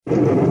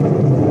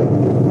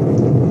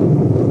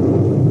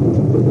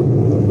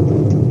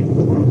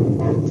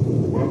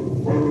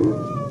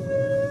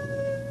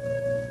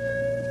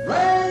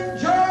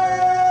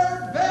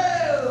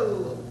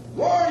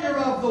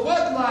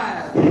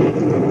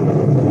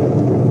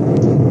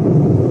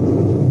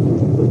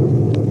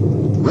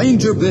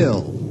Ranger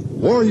Bill,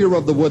 warrior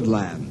of the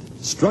woodland,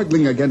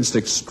 struggling against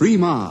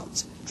extreme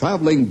odds,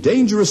 traveling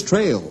dangerous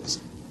trails,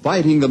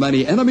 fighting the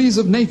many enemies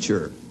of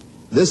nature.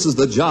 This is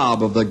the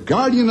job of the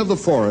guardian of the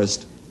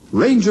forest,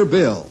 Ranger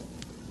Bill.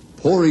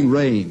 Pouring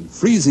rain,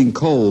 freezing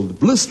cold,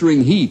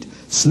 blistering heat,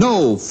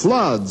 snow,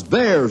 floods,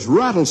 bears,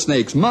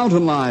 rattlesnakes,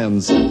 mountain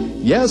lions.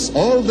 Yes,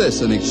 all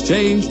this in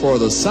exchange for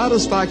the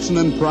satisfaction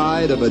and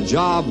pride of a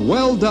job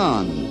well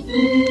done.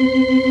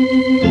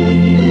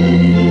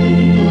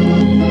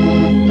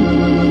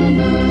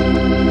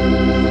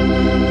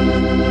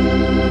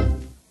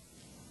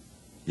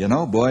 You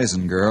know, boys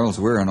and girls,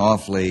 we're an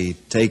awfully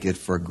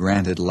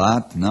take-it-for-granted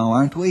lot now,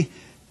 aren't we?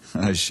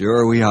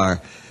 Sure we are.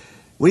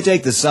 We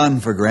take the sun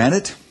for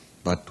granted,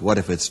 but what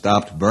if it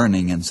stopped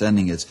burning and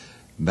sending its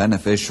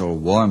beneficial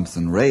warmth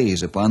and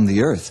rays upon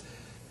the earth?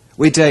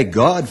 We take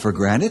God for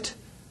granted.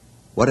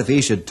 What if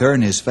He should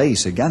turn His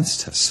face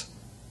against us?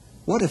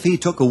 What if He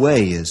took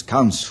away His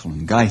counsel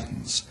and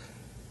guidance?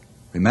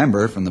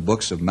 Remember, from the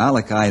books of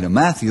Malachi to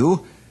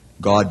Matthew,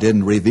 God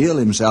didn't reveal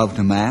Himself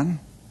to man.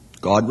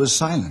 God was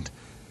silent.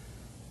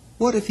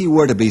 What if He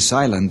were to be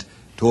silent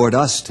toward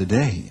us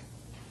today?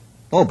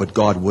 Oh, but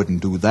God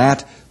wouldn't do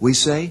that, we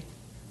say.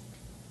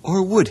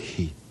 Or would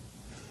He?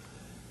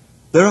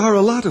 There are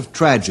a lot of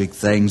tragic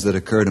things that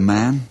occur to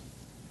man,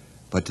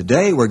 but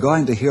today we're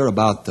going to hear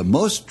about the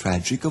most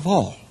tragic of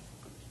all.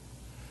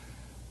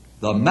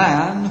 The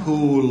man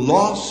who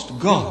lost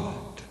God.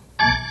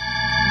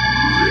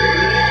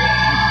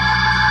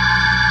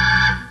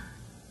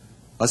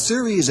 A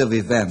series of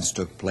events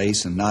took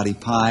place in Knotty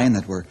Pine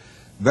that were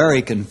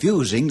very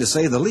confusing, to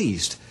say the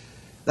least.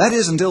 That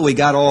is, until we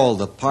got all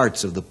the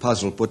parts of the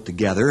puzzle put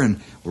together and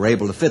were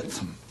able to fit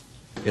them.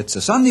 It's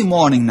a Sunday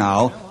morning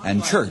now,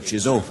 and church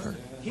is over.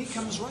 He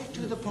comes right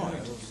to the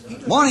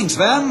point. Morning,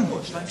 Sven.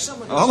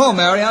 Hello,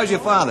 Mary. How's your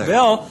father?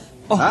 Bill.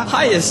 Oh,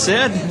 hiya,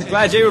 Sid.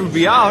 Glad you're able to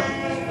be out.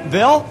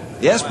 Bill?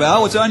 Yes,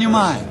 pal. What's on your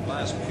mind?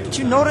 Did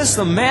you notice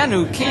the man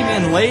who came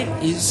in late?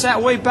 He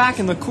sat way back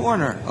in the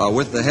corner.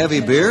 With the heavy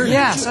beard?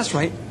 Yes, that's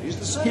right.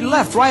 He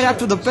left right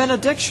after the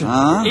benediction.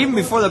 Even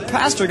before the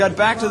pastor got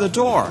back to the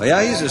door.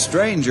 Yeah, he's a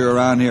stranger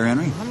around here,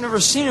 Henry. I've never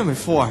seen him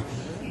before.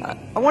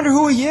 I wonder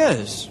who he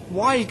is.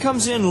 Why he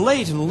comes in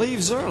late and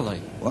leaves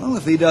early. Well,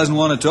 if he doesn't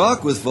want to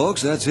talk with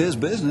folks, that's his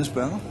business,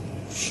 pal.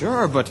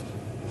 Sure, but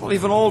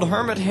even old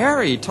Hermit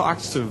Harry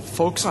talks to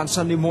folks on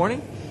Sunday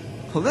morning.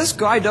 Well, this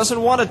guy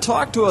doesn't want to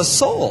talk to a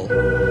soul.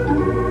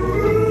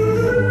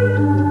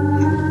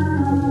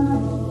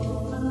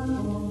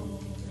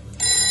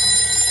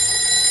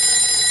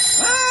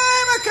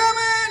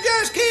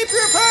 Keep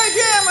your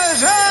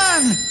pajamas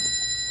on.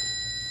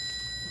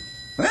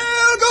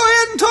 Well, go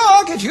ahead and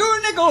talk. It's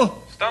your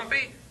nickel.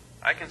 Stumpy,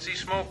 I can see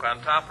smoke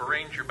on top of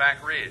Ranger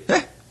Back Ridge.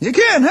 You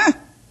can, huh?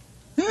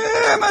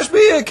 Yeah, must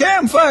be a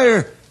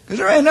campfire, because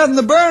there ain't nothing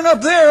to burn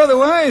up there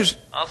otherwise.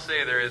 I'll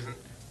say there isn't.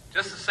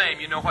 Just the same,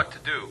 you know what to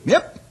do.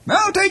 Yep.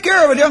 I'll take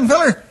care of it, young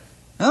feller.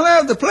 I'll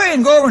have the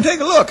plane go over and take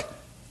a look.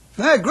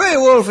 That Grey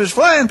Wolf is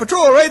flying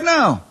patrol right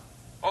now.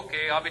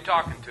 Okay, I'll be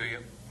talking to you.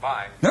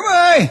 Bye.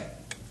 Bye-bye.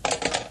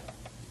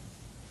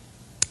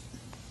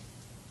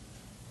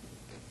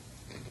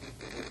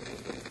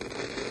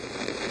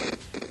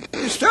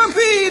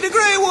 Stumpy the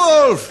Grey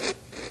Wolf.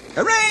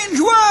 Range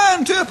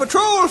 1 to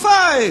Patrol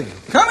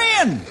 5. Come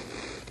in.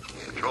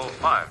 Patrol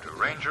 5 to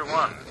Ranger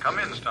 1. Come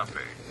in,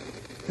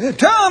 Stumpy.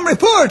 Tom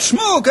reports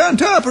smoke on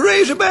top of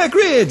Razorback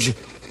Ridge.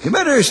 You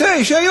better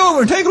shay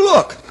over and take a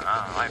look.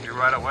 I'll do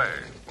right away.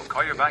 We'll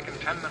call you back in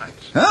 10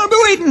 minutes. I'll be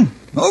waiting.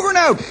 Over and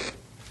out.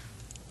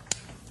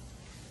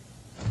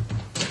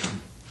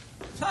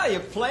 Are you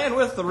playing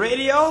with the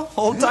radio,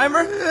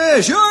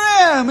 old-timer? Sure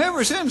am.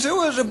 Ever since I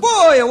was a boy,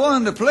 I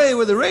wanted to play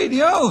with the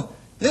radio.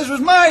 This was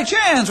my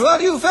chance while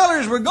you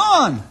fellers were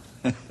gone.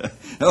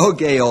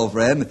 Okay, old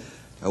friend.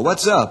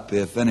 What's up,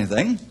 if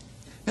anything?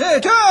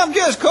 Tom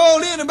just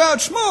called in about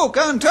smoke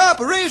on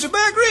top of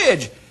Razorback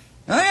Ridge.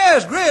 I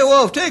asked Grey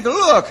Wolf to take a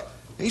look.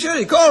 He said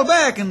he'd call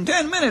back in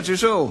 10 minutes or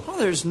so. Well,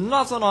 there's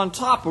nothing on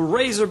top of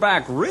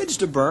Razorback Ridge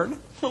to burn,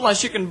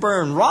 unless you can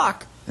burn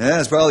rock. Yeah,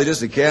 it's probably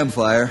just a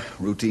campfire.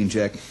 Routine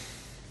check.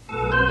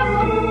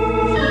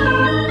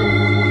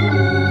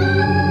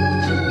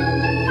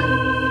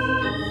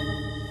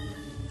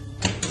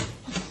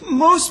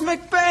 Moose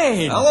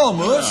McBain. Hello,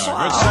 Moose.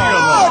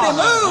 Howdy,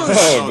 Moose.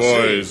 Oh,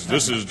 boys,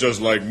 this is just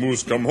like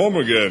Moose come home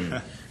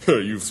again.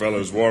 You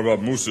fellas warm up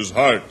Moose's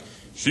heart.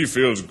 She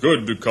feels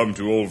good to come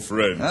to old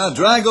friend. Now,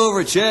 drag over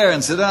a chair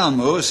and sit down,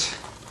 Moose.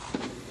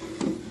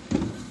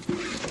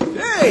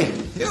 Hey,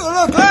 you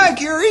look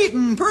like you're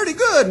eating pretty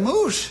good,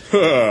 Moose.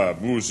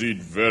 Moose eat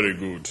very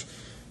good.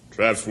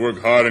 Traps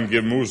work hard and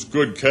give Moose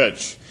good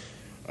catch.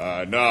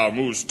 Now,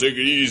 Moose, take it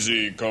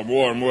easy. Come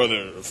warm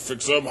weather.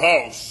 Fix up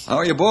house. How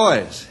are you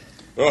boys?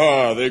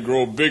 They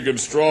grow big and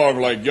strong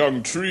like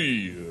young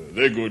tree.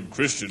 They're good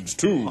Christians,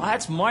 too. Well,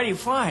 that's mighty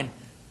fine.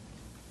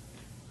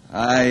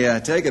 I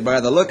take it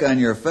by the look on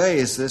your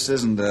face, this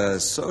isn't a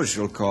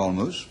social call,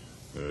 Moose.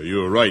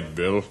 You're right,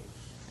 Bill.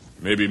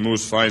 Maybe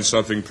Moose finds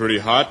something pretty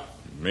hot,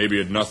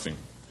 maybe it nothing.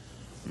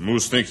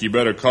 Moose think he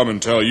better come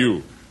and tell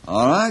you.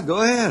 All right,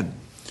 go ahead.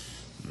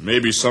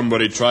 Maybe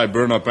somebody try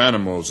burn up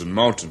animals in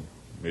mountain.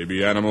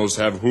 Maybe animals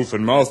have hoof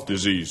and mouth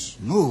disease.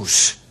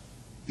 Moose,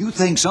 you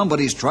think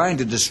somebody's trying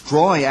to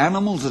destroy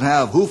animals that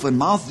have hoof and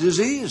mouth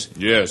disease?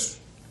 Yes.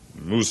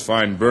 Moose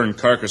find burned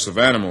carcass of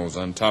animals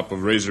on top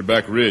of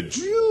Razorback Ridge.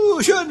 You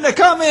shouldn't have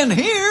come in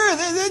here.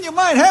 Then you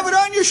might have it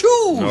on your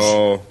shoes.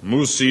 No,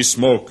 Moose see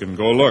smoke and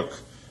go look.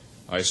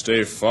 I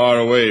stay far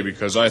away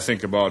because I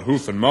think about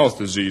hoof and mouth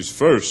disease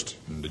first.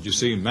 Did you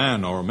see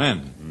man or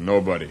men?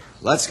 Nobody.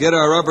 Let's get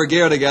our rubber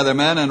gear together,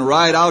 men, and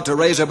ride out to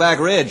Razorback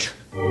Ridge.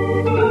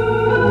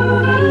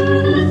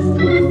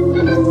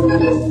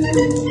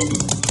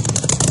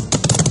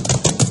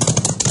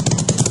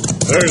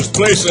 There's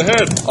place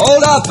ahead.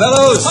 Hold up,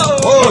 fellows.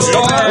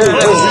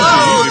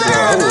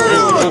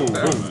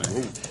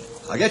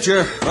 I'll get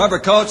your rubber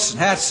coats and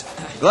hats,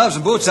 gloves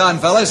and boots on,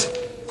 fellas.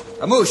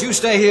 Moose, you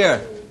stay here.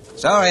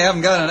 Sorry I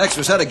haven't got an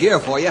extra set of gear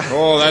for you.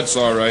 Oh, that's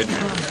all right.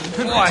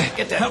 Boy,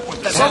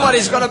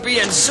 somebody's going to be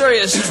in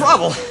serious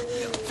trouble.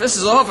 This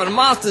is a hoof and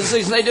mouth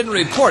disease, and they didn't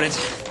report it.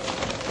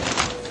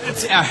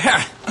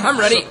 I'm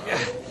ready.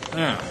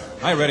 Yeah,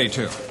 I'm ready,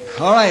 too.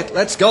 All right,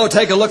 let's go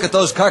take a look at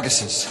those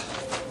carcasses.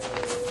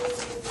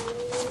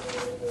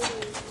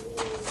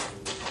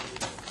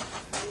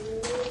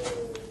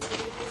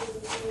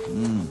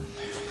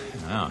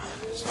 Now,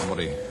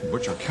 somebody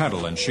butcher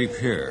cattle and sheep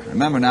here.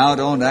 Remember now,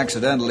 don't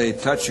accidentally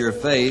touch your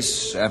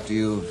face after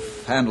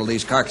you've handled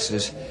these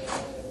carcasses.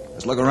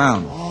 Let's look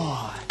around.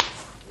 Oh,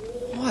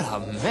 what a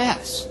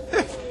mess.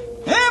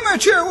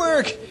 Amateur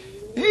work.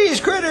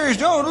 These critters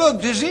don't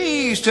look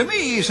diseased to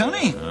me,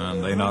 sonny.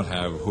 And they not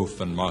have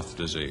hoof and mouth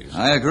disease.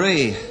 I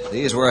agree.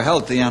 These were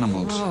healthy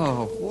animals.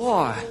 Oh,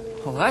 boy.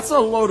 Well, that's a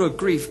load of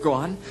grief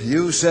gone.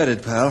 You said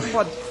it, pal.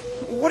 But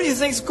what do you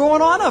think's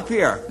going on up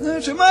here?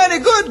 That's a mighty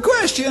good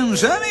question,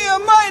 sonny. A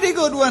mighty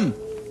good one.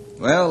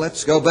 Well,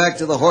 let's go back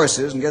to the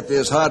horses and get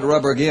this hot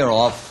rubber gear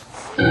off.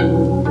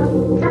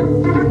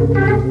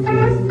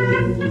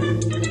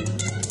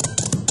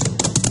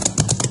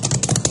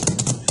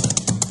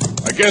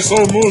 I guess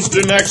old Moose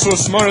didn't act so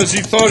smart as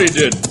he thought he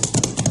did.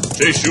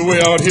 Chase you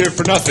way out here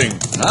for nothing.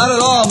 Not at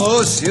all,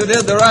 Moose. You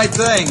did the right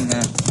thing.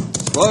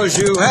 Suppose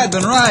you had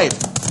been right.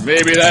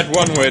 Maybe that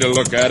one way to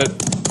look at it.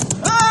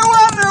 I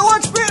wonder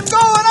what's been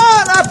going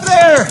on up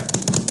there.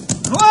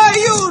 Why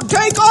you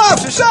take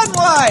off so sudden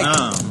like?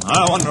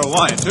 I wonder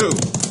why, too.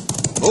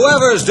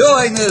 Whoever's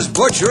doing this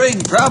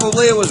butchering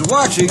probably was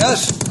watching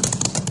us.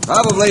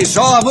 Probably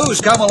saw a moose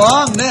come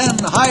along, then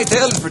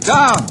hightailed it for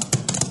town.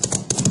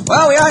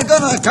 Well, we aren't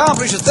going to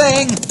accomplish a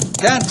thing.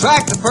 Can't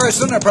track the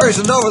person or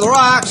persons over the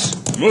rocks.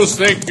 Moose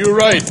think you're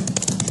right.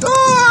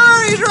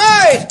 Sure, he's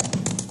right.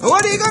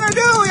 What are you going to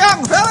do,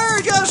 young feller?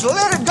 Just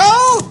let it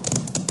go?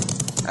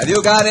 Have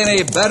you got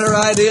any better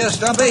idea,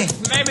 Stumpy?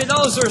 Maybe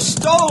those are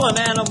stolen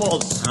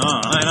animals.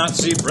 I not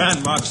see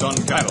brand marks on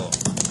cattle.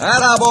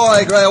 Atta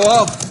boy, Grey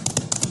Wolf.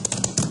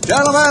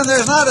 Gentlemen,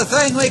 there's not a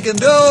thing we can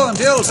do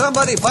until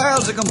somebody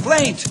files a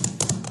complaint.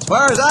 As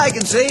far as I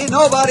can see,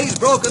 nobody's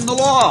broken the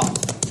law.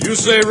 You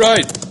say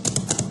right.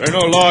 There's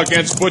no law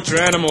against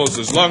butcher animals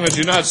as long as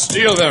you not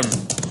steal them.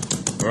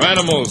 Or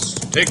animals.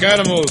 Take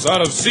animals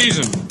out of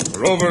season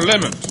or over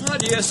limit.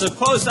 Do you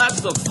suppose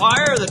that's the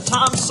fire that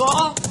Tom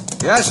saw?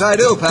 Yes, I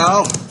do,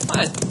 pal.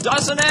 It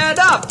doesn't add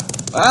up.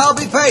 Well,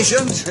 be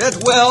patient.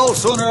 It will,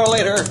 sooner or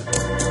later.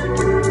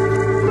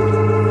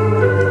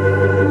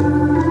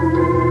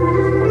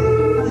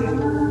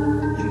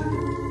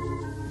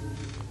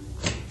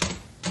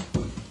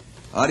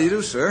 How do you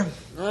do, sir?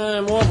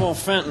 I'm Orville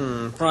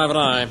Fenton, private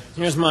eye.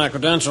 Here's my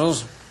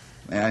credentials.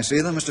 May I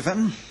see them, Mr.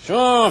 Fenton?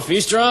 Sure,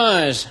 feast your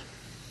eyes.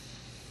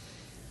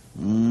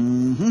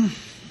 Mm-hmm.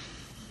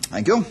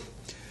 Thank you.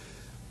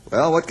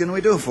 Well, what can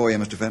we do for you,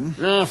 Mr. Fenton?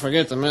 No,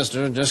 forget the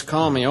mister. Just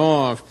call me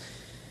Orv.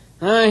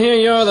 I hear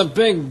you're the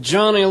big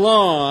Johnny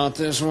Law out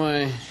this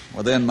way.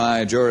 Within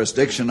my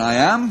jurisdiction, I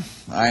am.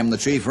 I am the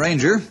chief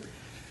ranger.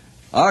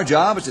 Our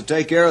job is to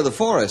take care of the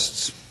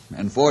forests.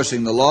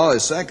 Enforcing the law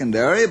is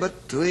secondary,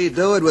 but we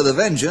do it with a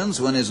vengeance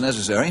when it's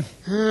necessary.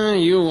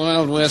 You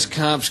Wild West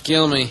cops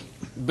kill me.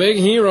 Big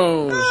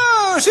heroes.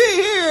 Oh, see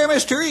here,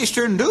 Mr.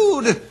 Eastern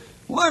Dude.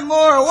 One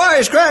more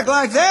wisecrack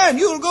like that, and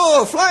you'll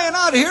go flying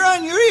out of here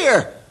on your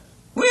ear.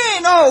 We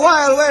ain't no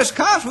Wild West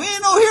cops. We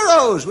ain't no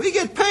heroes. We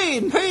get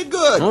paid, and paid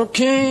good.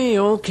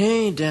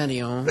 Okay,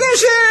 Daddy-O.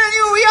 Listen,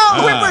 you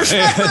young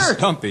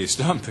whippersnapper.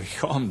 Stumpy,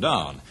 calm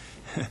down.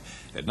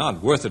 It's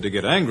not worth it to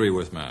get angry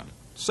with, man.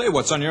 Say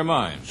what's on your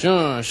mind.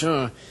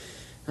 Sure.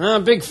 Our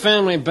big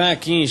family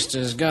back east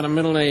has got a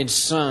middle-aged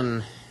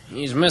son.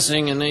 He's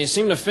missing, and they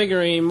seem to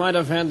figure he might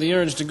have had the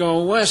urge to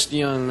go west,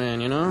 young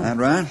man, you know? That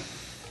right?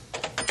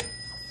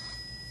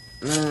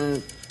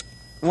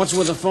 What's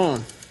with the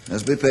phone?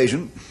 Just be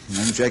patient.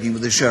 I'm checking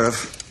with the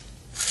sheriff.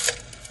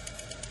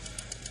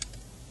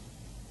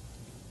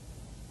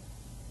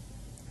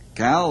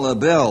 Cal,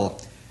 Bill,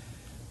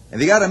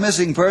 have you got a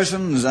missing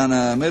persons on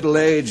a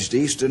middle-aged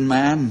Eastern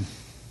man?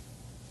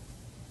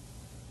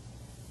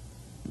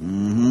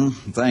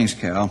 Thanks,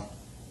 Cal.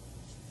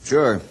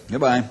 Sure.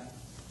 Goodbye.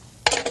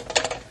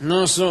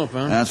 No soap,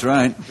 huh? That's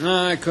right.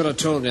 No, I could have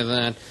told you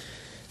that.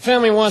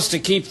 Family wants to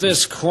keep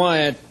this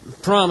quiet,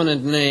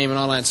 prominent name and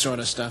all that sort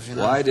of stuff, you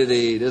know. Why did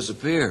he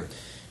disappear?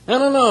 I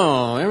don't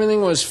know.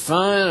 Everything was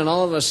fine, and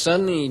all of a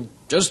sudden he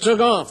just took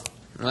off.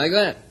 Like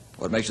that.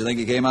 What makes you think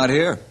he came out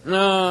here?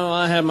 No,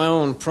 I have my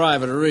own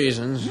private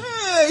reasons.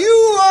 Yeah,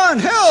 you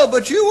want help,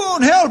 but you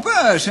won't help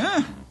us,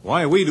 huh?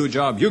 Why we do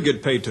job you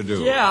get paid to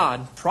do? Yeah,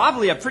 and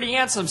probably a pretty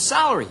handsome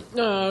salary.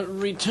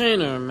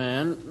 Retainer,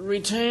 man.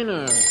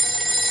 Retainer.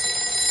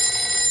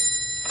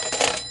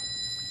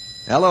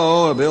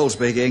 Hello, Bill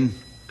speaking.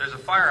 There's a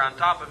fire on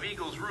top of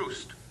Eagle's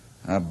Roost.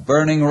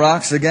 Burning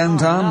rocks again,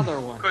 Tom?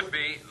 Another one. Could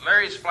be.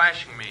 Larry's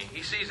flashing me.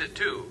 He sees it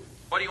too.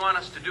 What do you want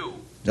us to do?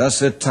 Just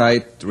sit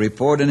tight.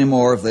 Report any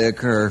more if they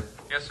occur.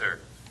 Yes, sir.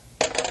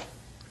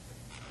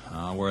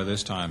 Where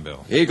this time,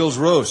 Bill? Eagle's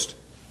Roost.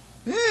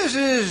 This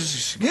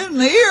is getting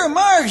the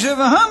earmarks of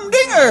a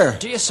humdinger.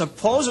 Do you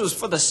suppose it was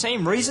for the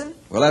same reason?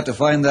 We'll have to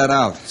find that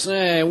out.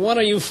 Say, what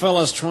are you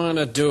fellas trying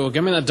to do?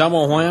 Give me the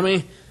double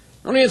whammy?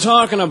 What are you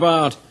talking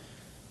about?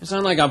 You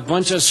sound like a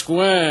bunch of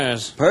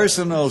squares.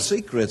 Personal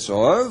secrets,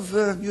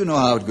 Orv. You know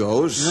how it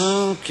goes.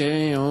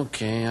 Okay,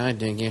 I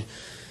dig you.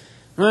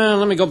 Well,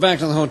 let me go back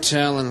to the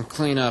hotel and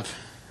clean up.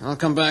 I'll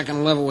come back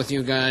and level with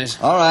you guys.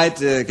 All right,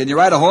 can you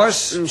ride a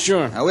horse?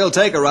 Sure. We'll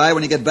take a ride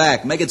when you get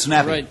back. Make it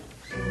snappy. Right.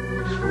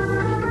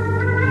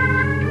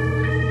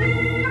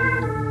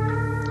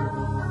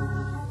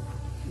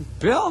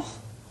 Bill,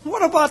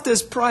 what about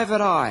this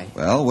private eye?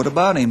 Well, what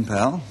about him,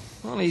 pal?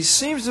 Well, he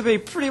seems to be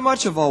pretty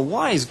much of a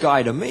wise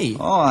guy to me.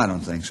 Oh, I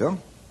don't think so.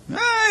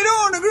 I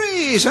don't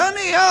agree,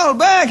 Sonny. I'll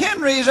back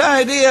Henry's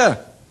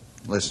idea.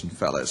 Listen,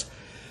 fellas.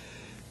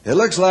 It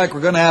looks like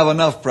we're going to have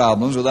enough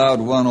problems without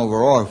one over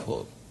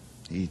Orville.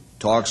 He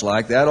talks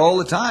like that all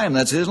the time.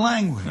 That's his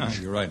language.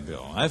 You're right,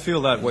 Bill. I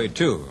feel that way,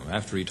 too,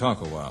 after he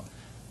talk a while.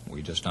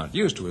 We're just not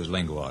used to his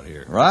lingo out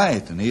here.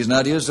 Right, and he's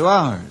not used to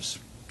ours.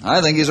 I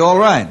think he's all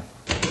right.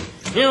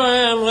 Here I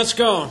am. Let's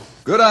go.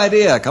 Good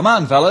idea. Come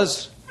on,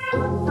 fellas.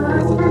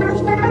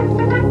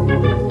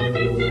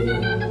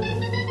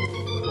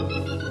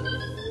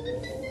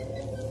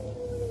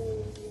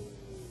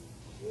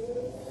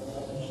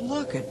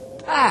 Look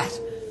at that.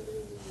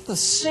 The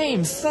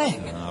same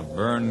thing. A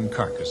burned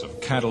carcass of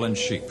cattle and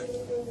sheep.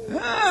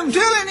 I'm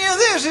telling you,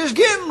 this is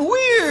getting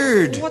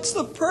weird. What's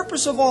the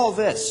purpose of all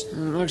this? It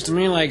looks to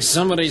me like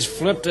somebody's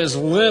flipped his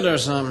lid or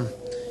something.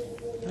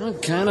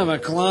 What kind of a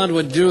clown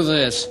would do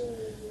this?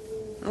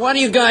 Why do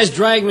you guys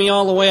drag me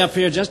all the way up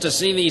here just to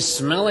see these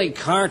smelly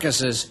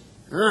carcasses?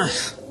 Ugh.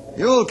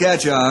 You'll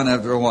catch on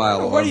after a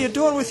while, What are Orv. you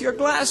doing with your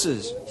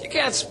glasses? You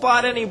can't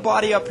spot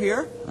anybody up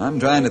here. I'm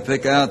trying to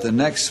pick out the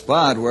next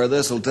spot where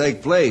this will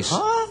take place.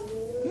 Huh?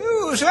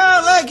 You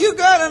sound like you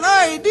got an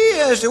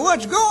idea as to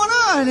what's going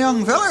on,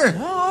 young feller.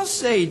 Oh, I'll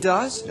say he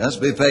does.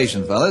 Just be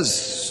patient,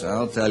 fellas.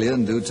 I'll tell you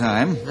in due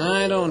time.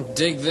 I don't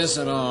dig this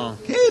at all.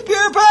 Keep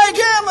your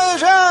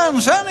pajamas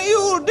on, sonny.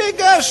 You'll dig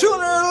us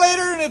sooner or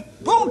later, and it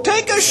won't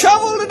take a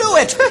shovel to do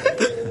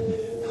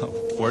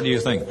it. Where do you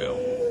think, Bill?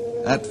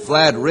 That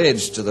flat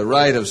ridge to the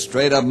right of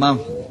Straight Up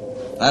Mountain.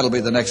 That'll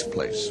be the next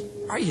place.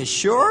 Are you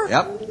sure?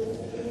 Yep.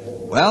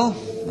 Well,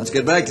 let's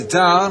get back to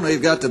town.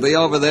 We've got to be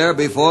over there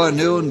before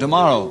noon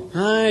tomorrow.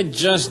 I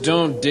just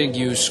don't dig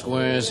you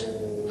squares.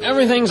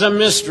 Everything's a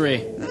mystery.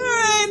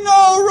 There ain't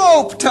no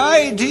rope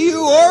tied to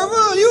you,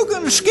 Orville. You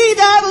can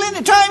skedaddle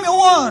any time you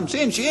want,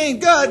 since you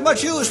ain't got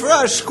much use for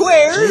us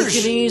squares.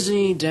 Take it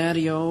easy,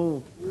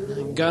 Daddy-O.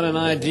 I've got an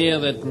idea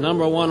that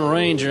number one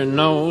ranger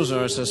knows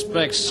or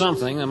suspects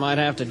something that might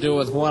have to do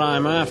with what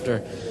I'm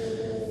after.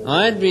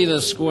 I'd be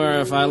the square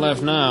if I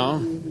left now.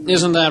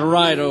 Isn't that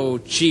right,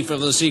 Chief of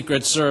the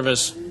Secret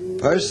Service?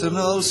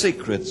 Personal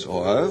secrets,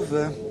 Orv.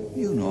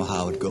 You know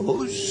how it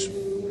goes.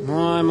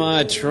 Why,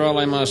 my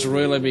trolley must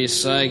really be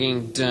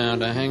sagging down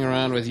to hang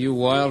around with you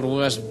Wild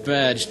West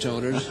badge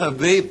toters.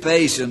 Be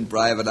patient,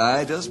 Private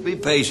Eye. Just be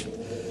patient.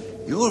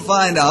 You'll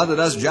find out that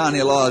us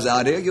Johnny Laws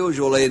out here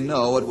usually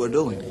know what we're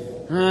doing.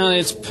 Well,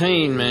 it's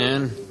pain,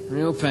 man.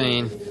 Real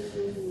pain.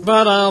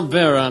 But I'll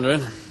bear under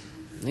it.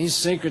 These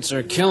secrets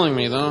are killing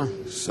me, though.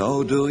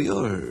 So do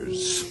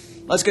yours.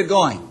 Let's get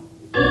going.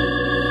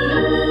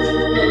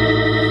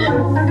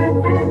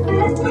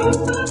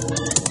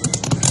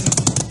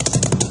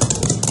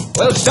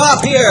 We'll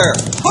stop here.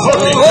 Oh,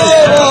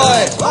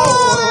 boy.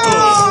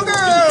 Oh,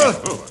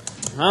 girl.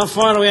 How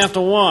far do we have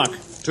to walk?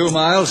 2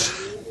 miles.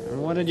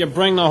 What did you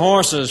bring the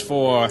horses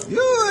for?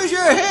 Use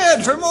your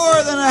head for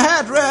more than a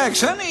hat rack,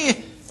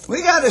 sonny.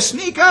 We gotta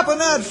sneak up on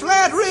that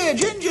flat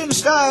ridge, Indian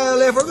style,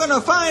 if we're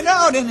gonna find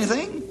out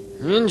anything.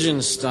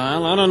 Injun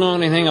style? I don't know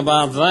anything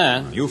about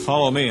that. You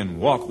follow me and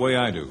walk way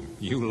I do.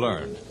 You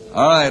learn.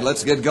 All right,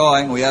 let's get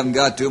going. We haven't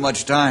got too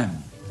much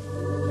time.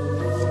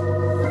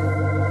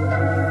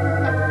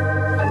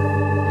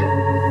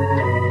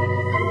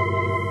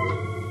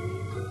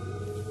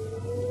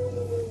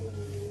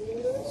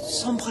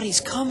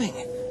 Somebody's coming.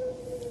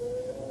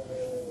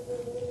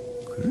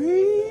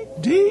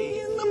 Great day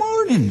in the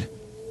morning.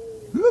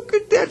 Look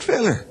at that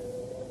feller.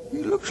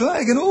 He looks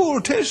like an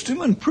Old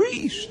Testament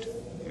priest.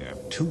 You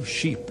have 2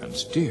 sheep and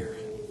steer.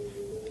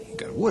 He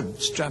got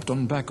wood strapped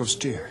on back of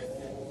steer.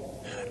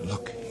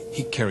 Look,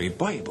 he carry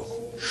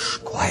Bible. Shh,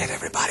 quiet,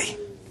 everybody.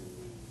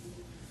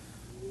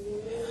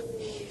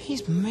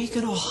 He's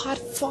making a hot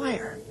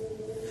fire.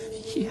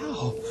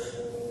 Yeah,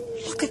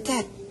 look at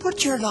that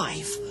butcher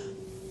knife.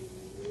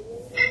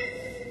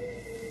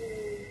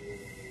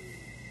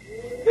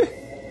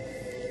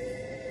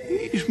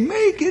 He's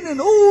making an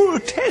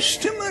Old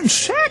Testament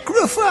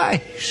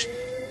sacrifice.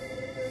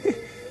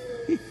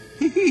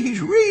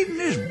 He's reading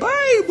his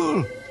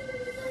Bible.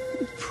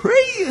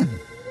 Praying.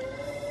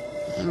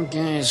 That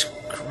guy's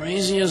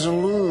crazy as a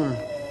loon.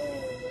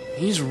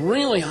 He's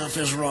really off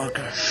his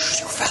rocker.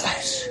 You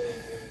fellas.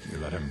 You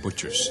let him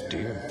butcher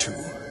steer, too.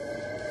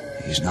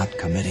 He's not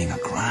committing a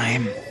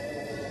crime.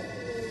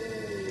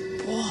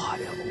 Boy,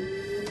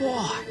 oh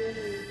boy.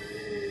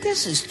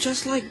 This is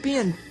just like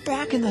being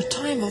back in the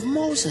time of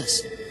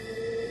Moses.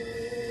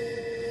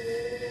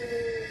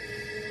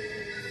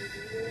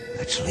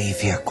 Let's leave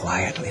here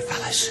quietly,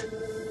 fellas.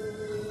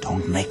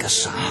 Don't make a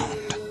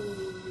sound.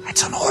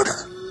 That's an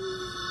order.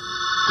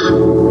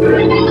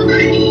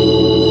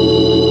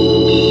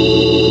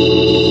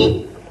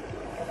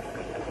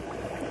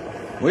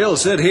 We'll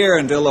sit here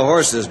until the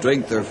horses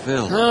drink their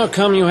fill. How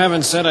come you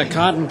haven't said a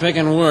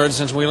cotton-picking word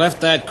since we left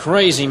that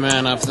crazy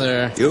man up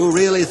there? You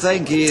really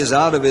think he is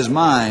out of his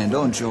mind,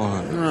 don't you,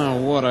 Orville?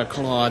 Oh, what a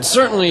clod.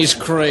 Certainly he's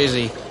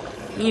crazy.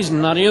 He's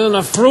nuttier than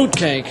a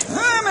fruitcake.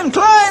 I'm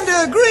inclined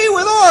to agree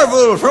with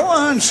Orville for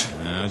once.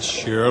 That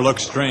sure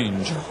looks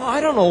strange.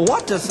 I don't know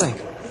what to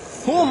think.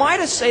 Who am I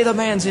to say the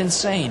man's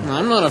insane?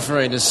 I'm not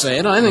afraid to say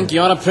it. I think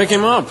you ought to pick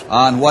him up.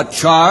 On what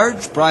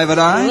charge, Private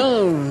Eye?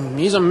 Well,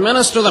 he's a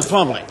menace to the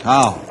public.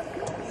 How?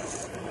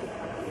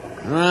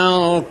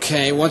 Well,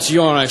 okay, what's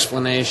your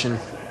explanation?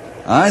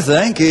 I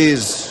think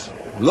he's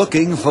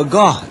looking for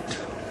God.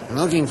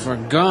 Looking for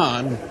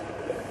God?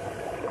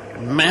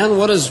 Man,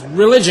 what has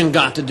religion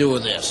got to do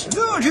with this?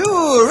 Don't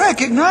you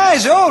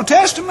recognize the Old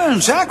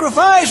Testament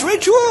sacrifice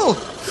ritual?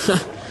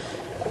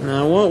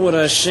 Now, what would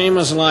a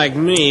shamus like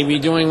me be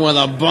doing with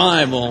a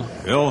Bible?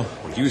 Bill,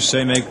 what you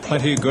say make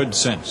plenty good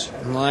sense.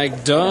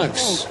 Like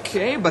ducks.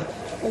 Okay, but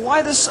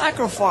why the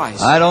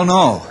sacrifice? I don't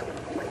know.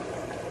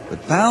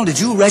 But, pal, did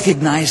you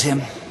recognize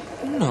him?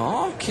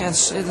 No, can't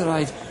say that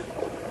I...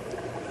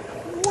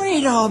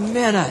 Wait a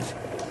minute.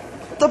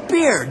 The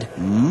beard.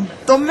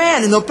 The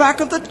man in the back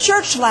of the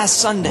church last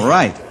Sunday.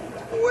 Right.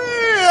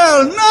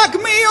 Well, knock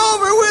me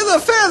over with a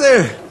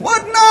feather.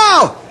 What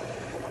now?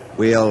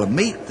 We'll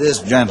meet this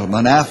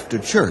gentleman after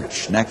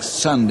church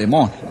next Sunday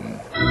morning.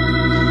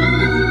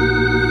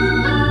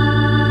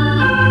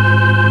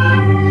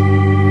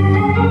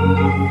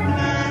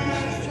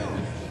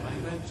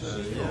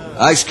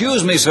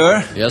 Excuse me,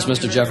 sir. Yes,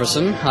 Mr.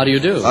 Jefferson. How do you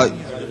do?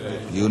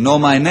 You know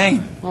my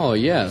name? Oh,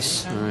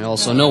 yes. I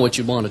also know what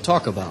you want to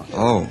talk about.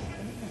 Oh.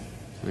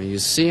 Well, you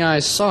see, I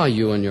saw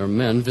you and your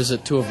men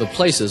visit 2 of the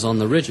places on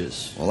the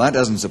ridges. Well, that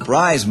doesn't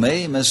surprise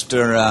me,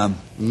 Mr.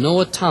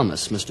 Noah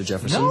Thomas, Mr.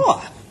 Jefferson.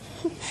 Noah?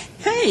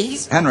 Hey,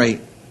 he's... Henry,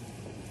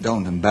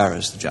 don't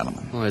embarrass the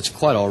gentleman. Oh, it's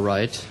quite all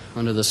right.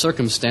 Under the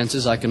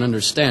circumstances, I can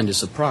understand his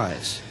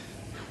surprise.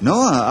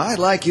 Noah, I'd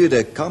like you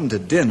to come to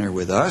dinner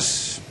with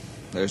us.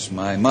 There's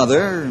my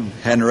mother,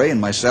 Henry, and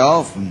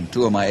myself, and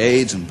 2 of my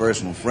aides and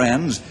personal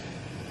friends.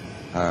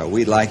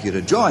 We'd like you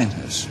to join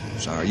us.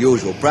 It's our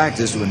usual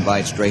practice to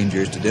invite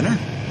strangers to dinner.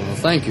 Well,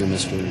 thank you,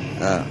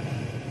 Mr.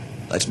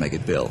 Let's make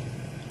it Bill.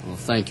 Well,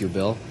 thank you,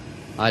 Bill.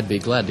 I'd be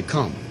glad to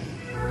come.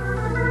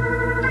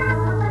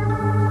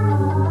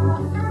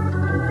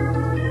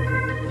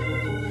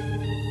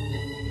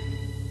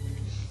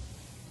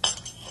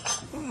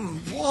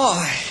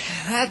 Boy,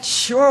 that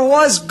sure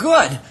was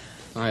good.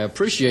 I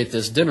appreciate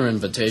this dinner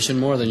invitation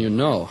more than you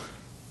know.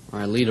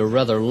 I lead a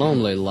rather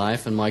lonely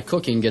life, and my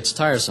cooking gets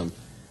tiresome.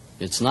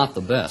 It's not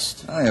the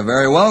best. Oh, you're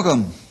very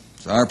welcome.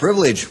 It's our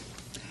privilege.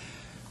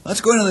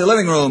 Let's go into the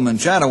living room and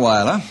chat a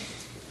while, huh?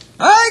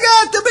 I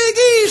got the big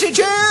easy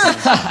chair!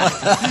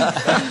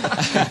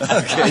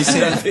 Okay,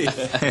 Sandy.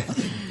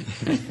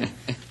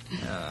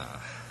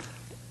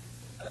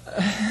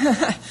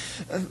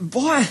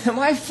 Boy, am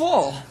I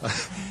full.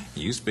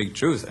 You speak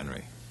truth,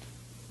 Henry.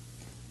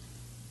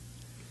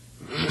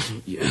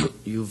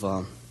 You've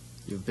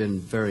been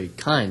very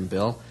kind,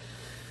 Bill.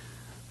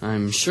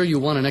 I'm sure you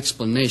want an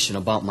explanation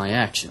about my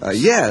actions.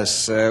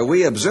 Yes,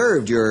 we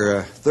observed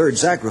your 3rd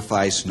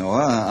sacrifice,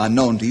 Noah,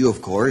 unknown to you,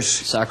 of course.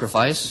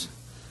 Sacrifice?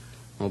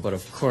 Oh, but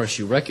of course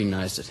you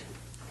recognized it.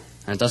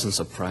 That doesn't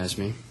surprise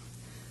me.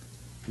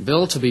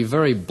 Bill, to be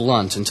very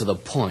blunt and to the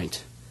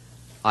point,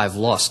 I've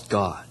lost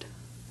God.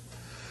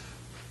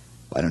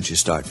 Why don't you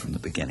start from the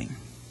beginning?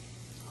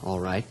 All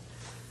right.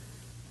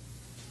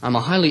 I'm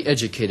a highly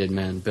educated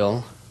man,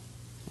 Bill.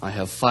 I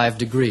have 5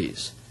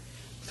 degrees,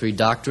 3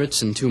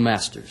 doctorates and 2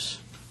 masters.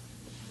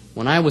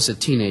 When I was a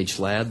teenage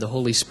lad, the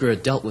Holy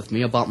Spirit dealt with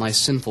me about my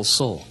sinful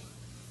soul.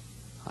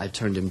 I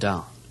turned him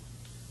down.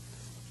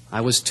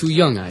 I was too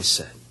young, I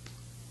said.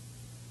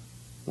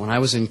 When I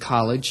was in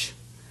college,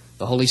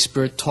 the Holy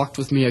Spirit talked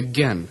with me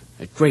again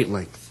at great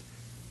length.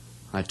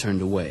 I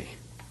turned away.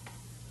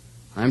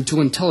 I'm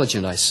too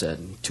intelligent, I said,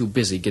 and too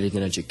busy getting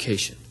an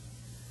education.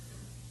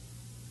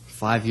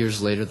 5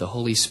 years later, the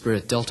Holy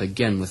Spirit dealt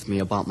again with me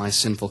about my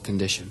sinful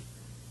condition.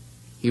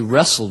 He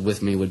wrestled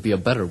with me would be a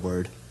better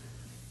word.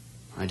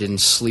 I didn't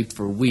sleep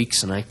for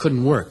weeks, and I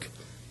couldn't work.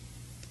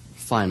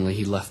 Finally,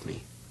 he left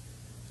me.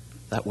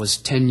 That was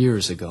 10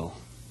 years ago,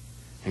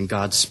 and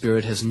God's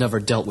Spirit has never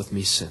dealt with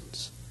me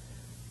since.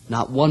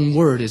 Not one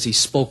word has he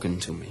spoken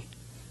to me.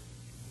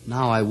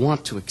 Now I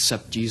want to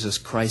accept Jesus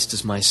Christ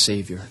as my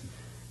Savior,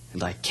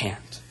 and I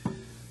can't.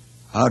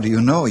 How do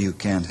you know you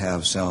can't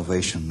have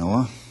salvation,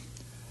 Noah?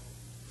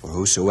 For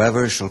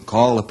whosoever shall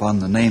call upon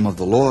the name of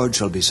the Lord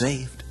shall be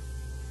saved.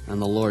 And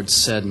the Lord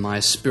said, My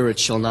spirit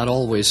shall not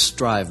always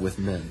strive with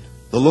men.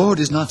 The Lord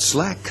is not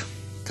slack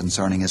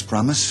concerning his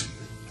promise,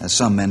 as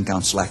some men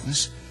count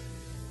slackness,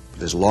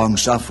 but is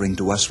long-suffering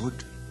to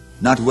usward,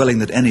 not willing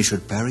that any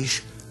should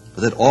perish,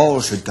 but that all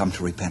should come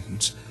to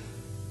repentance.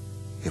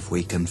 If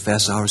we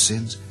confess our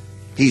sins,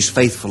 he is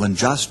faithful and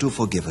just to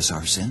forgive us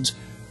our sins,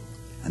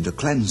 and to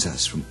cleanse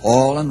us from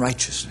all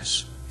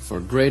unrighteousness. For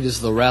great is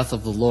the wrath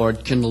of the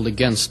Lord kindled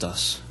against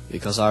us,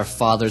 because our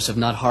fathers have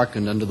not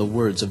hearkened unto the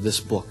words of this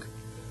book.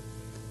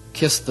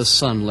 Kiss the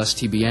Son, lest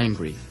he be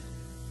angry,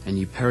 and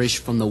ye perish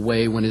from the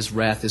way when his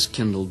wrath is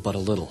kindled but a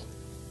little.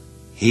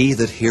 He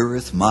that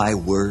heareth my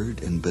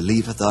word and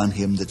believeth on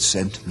him that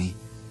sent me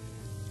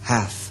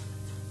hath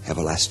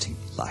everlasting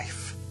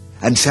life,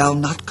 and shall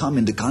not come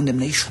into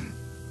condemnation,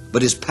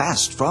 but is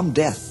passed from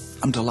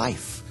death unto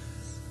life.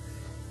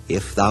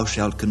 If thou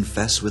shalt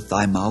confess with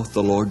thy mouth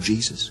the Lord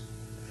Jesus,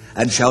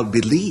 and shalt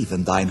believe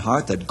in thine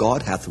heart that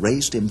God hath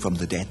raised him from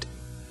the dead,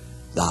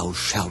 thou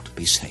shalt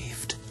be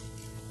saved.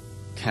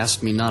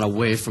 Cast me not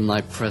away from thy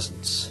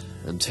presence,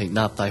 and take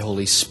not thy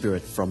Holy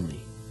Spirit from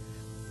me.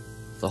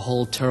 The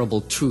whole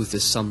terrible truth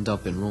is summed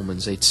up in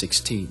Romans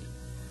 8:16.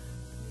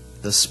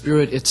 The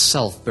Spirit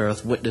itself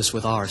beareth witness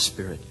with our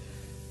spirit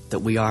that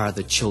we are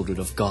the children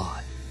of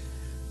God.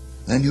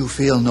 Then you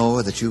feel,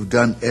 Noah, that you've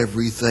done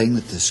everything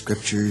that the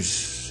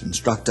Scriptures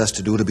instruct us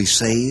to do to be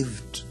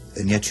saved,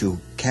 and yet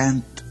you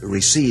can't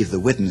receive the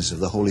witness of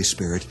the Holy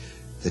Spirit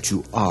that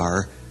you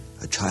are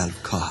a child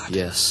of God.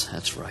 Yes,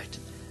 that's right.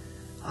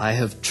 I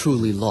have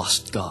truly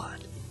lost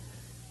God.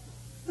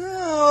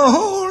 Oh,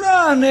 hold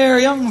on there,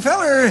 young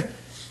feller.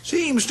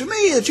 Seems to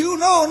me that you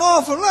know an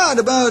awful lot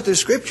about the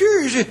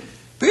Scriptures. It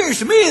appears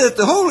to me that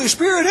the Holy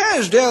Spirit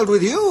has dealt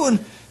with you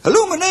and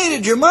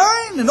illuminated your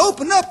mind and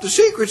opened up the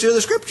secrets of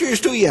the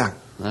Scriptures to you.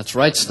 That's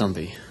right,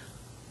 Stumpy.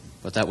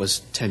 But that was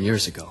 10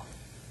 years ago.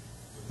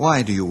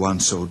 Why do you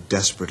want so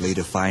desperately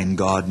to find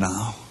God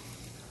now?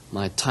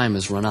 My time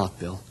has run out,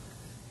 Bill.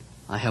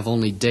 I have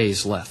only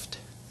days left.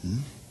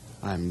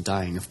 I'm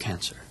dying of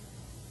cancer.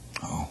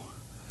 Oh.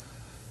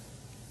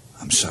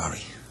 I'm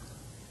sorry.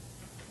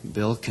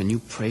 Bill, can you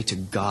pray to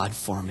God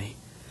for me?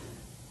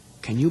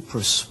 Can you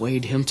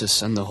persuade him to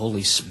send the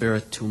Holy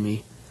Spirit to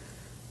me?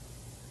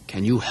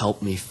 Can you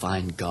help me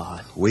find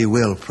God? We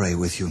will pray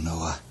with you,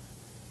 Noah.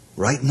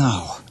 Right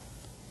now,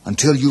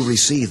 until you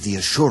receive the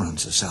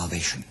assurance of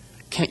salvation.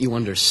 Can't you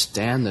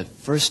understand that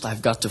first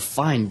I've got to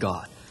find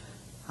God?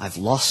 I've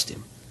lost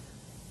him.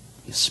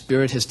 His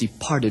Spirit has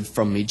departed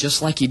from me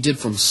just like he did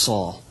from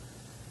Saul.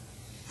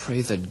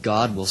 Pray that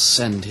God will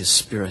send his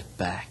Spirit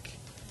back.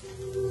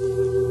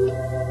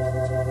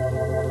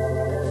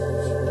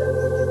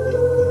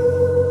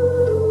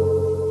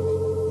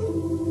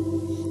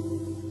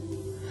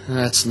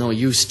 That's no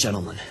use,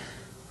 gentlemen.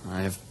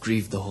 I have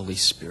grieved the Holy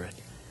Spirit.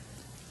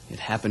 It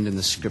happened in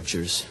the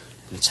Scriptures,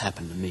 and it's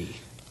happened to me.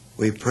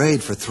 We've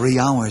prayed for 3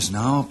 hours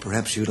now.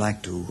 Perhaps you'd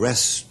like to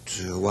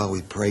rest while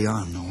we pray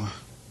on, Noah.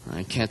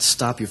 I can't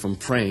stop you from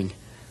praying,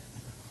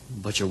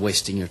 but you're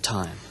wasting your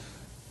time.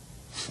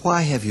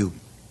 Why have you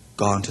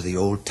gone to the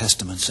Old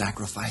Testament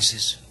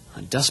sacrifices?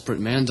 A desperate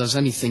man does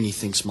anything he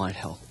thinks might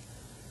help.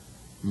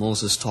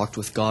 Moses talked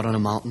with God on a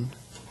mountain.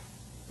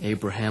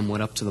 Abraham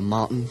went up to the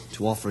mountain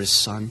to offer his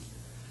son.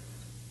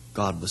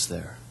 God was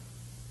there.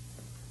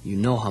 You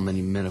know how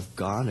many men of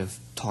God have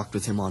talked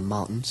with him on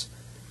mountains.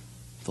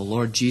 The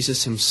Lord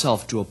Jesus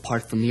himself drew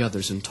apart from the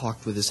others and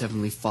talked with his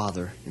heavenly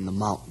Father in the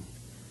mountain.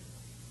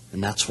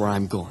 And that's where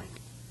I'm going.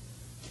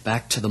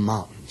 Back to the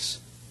mountains.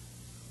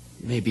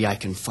 Maybe I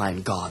can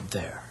find God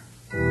there.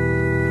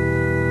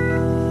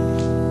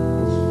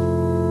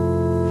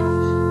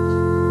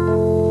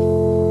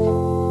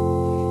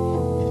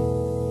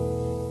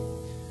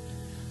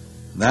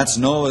 That's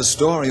Noah's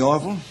story,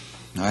 Orville.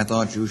 I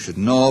thought you should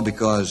know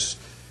because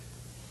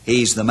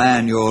he's the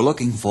man you're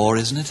looking for,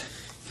 isn't it?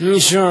 He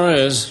sure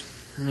is.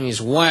 He's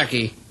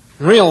wacky.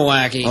 Real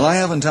wacky. Well, I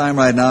haven't time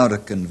right now to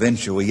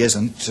convince you he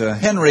isn't.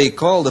 Henry,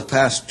 call the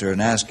pastor and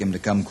ask him to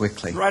come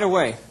quickly. Right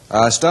away.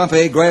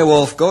 Stumpy, Grey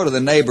Wolf, go to the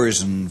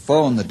neighbors and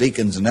phone the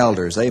deacons and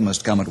elders. They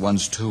must come at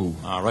once, too.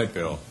 All right,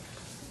 Bill.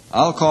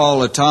 I'll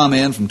call Tom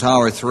in from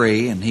Tower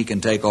 3, and he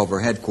can take over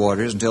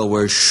headquarters until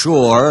we're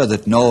sure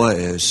that Noah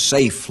is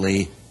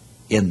safely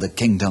in the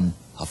kingdom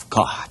of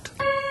God.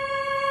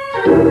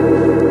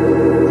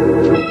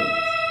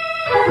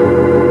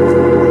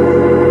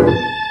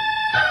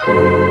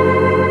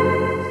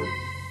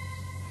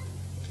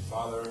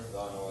 Father,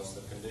 thou knowest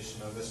the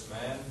condition of this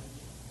man.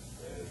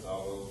 Pray that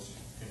thou wilt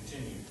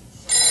continue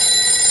to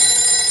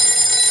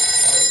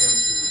help him to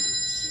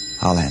see.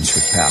 I'll answer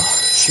it, pal.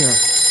 Sure.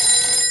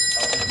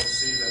 Help him to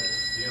see that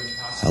the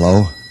impossible. Hello?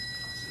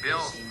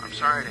 Bill, I'm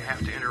sorry to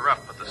have to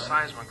interrupt, but the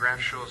seismograph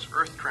shows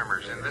earth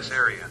tremors in this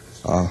area.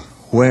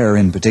 Where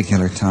in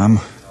particular, Tom?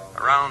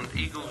 Around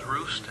Eagle's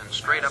Roost and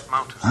straight up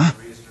mountain. Huh?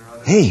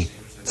 Hey,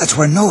 that's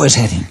where Noah's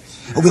heading.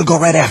 We'll go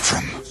right after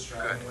him.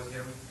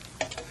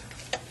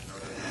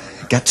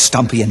 Get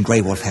Stumpy and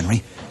Grey Wolf,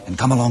 Henry, and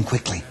come along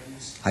quickly.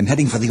 I'm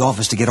heading for the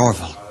office to get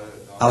Orville.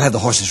 I'll have the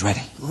horses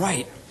ready.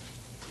 Right.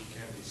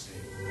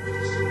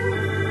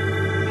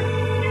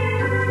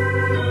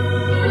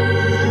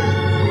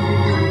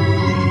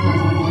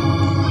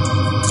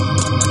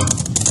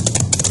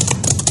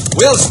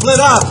 We'll split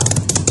up.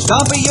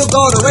 Stumpy, you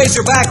go to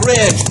Razorback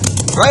Ridge.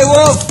 Grey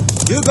Wolf,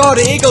 you go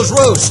to Eagle's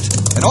Roost.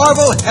 And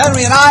Orville,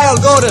 Henry, and I'll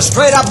go to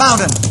Straight Up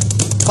Mountain.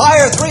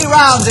 Fire 3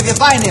 rounds if you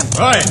find him.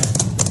 Right.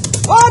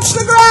 Watch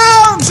the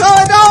ground so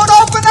it don't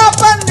open up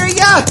under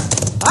you.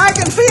 I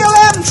can feel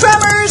them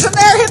tremors and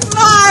they're hitting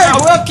hard. Now,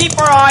 we'll keep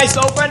our eyes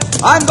open.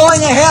 I'm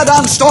going ahead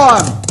on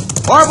Storm.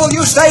 Orville,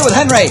 you stay with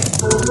Henry.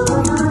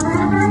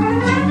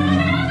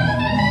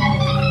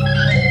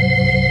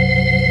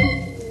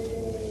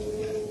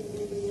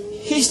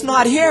 He's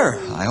not here.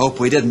 I hope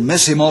we didn't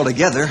miss him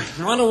altogether.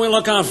 Why don't we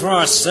look out for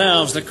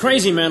ourselves? The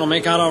crazy man will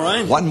make out all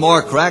right. One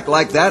more crack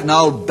like that and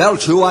I'll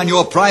belt you on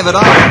your private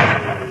eye.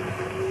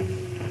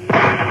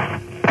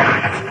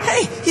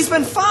 Hey, he's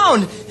been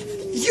found.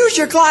 Use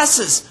your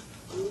glasses.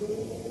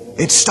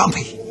 It's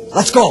Stumpy.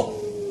 Let's go.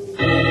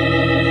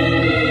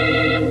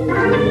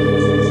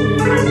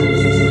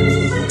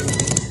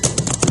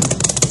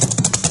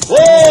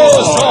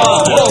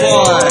 Whoa,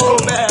 boy. Oh,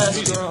 man.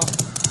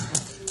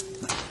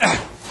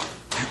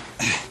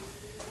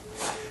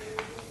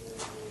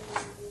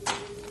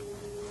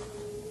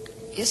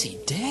 Is he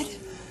dead?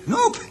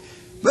 Nope,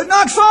 but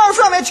not far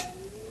from it.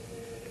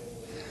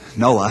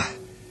 Noah,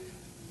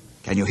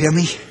 can you hear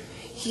me?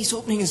 He's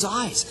opening his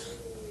eyes.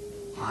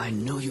 I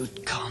knew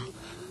you'd come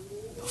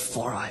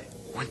before I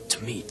went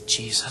to meet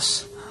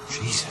Jesus.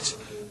 Jesus.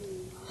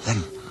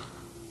 Then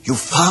you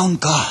found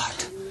God.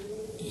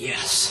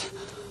 Yes,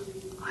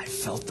 I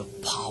felt the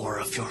power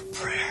of your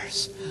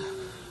prayers.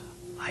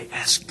 I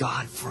asked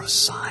God for a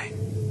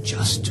sign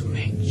just to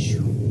make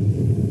sure.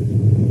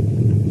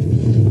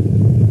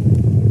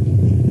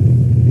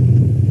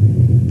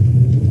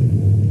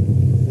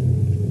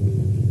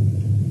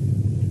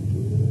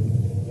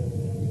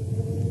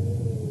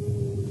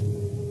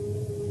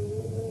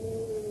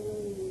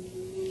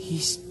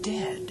 He's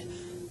dead.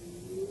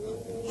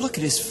 Look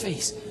at his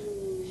face.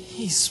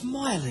 He's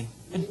smiling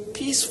and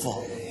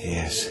peaceful.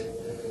 Yes.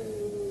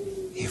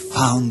 He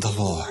found the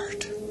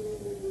Lord.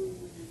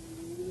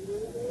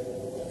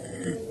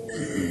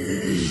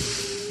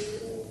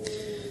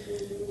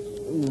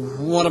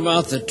 What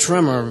about the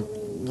tremor?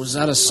 Was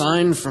that a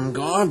sign from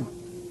God?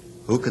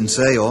 Who can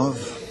say,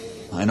 Orv?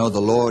 I know the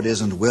Lord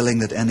isn't willing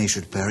that any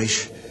should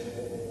perish.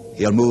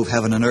 He'll move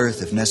heaven and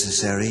earth if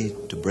necessary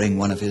to bring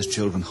one of his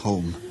children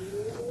home.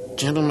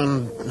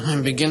 Gentlemen,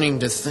 I'm beginning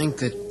to think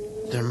that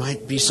there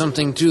might be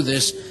something to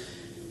this.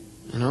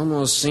 It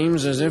almost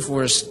seems as if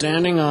we're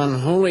standing on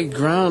holy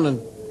ground and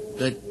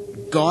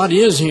that God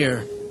is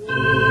here.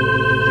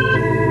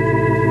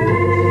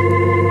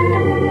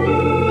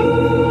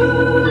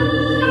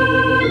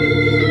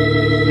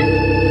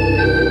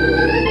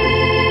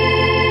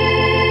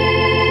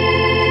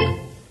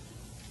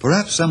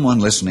 Perhaps someone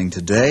listening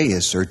today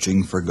is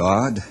searching for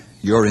God.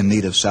 You're in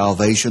need of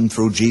salvation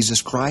through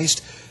Jesus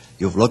Christ.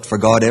 You've looked for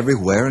God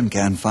everywhere and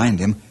can't find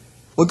him.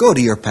 Well, go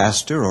to your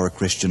pastor or a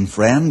Christian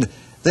friend.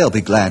 They'll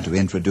be glad to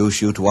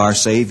introduce you to our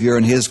Savior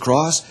and his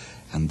cross,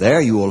 and there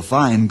you will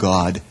find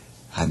God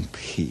and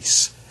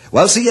peace.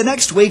 Well, see you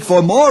next week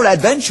for more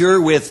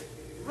adventure with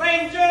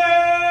Ranger!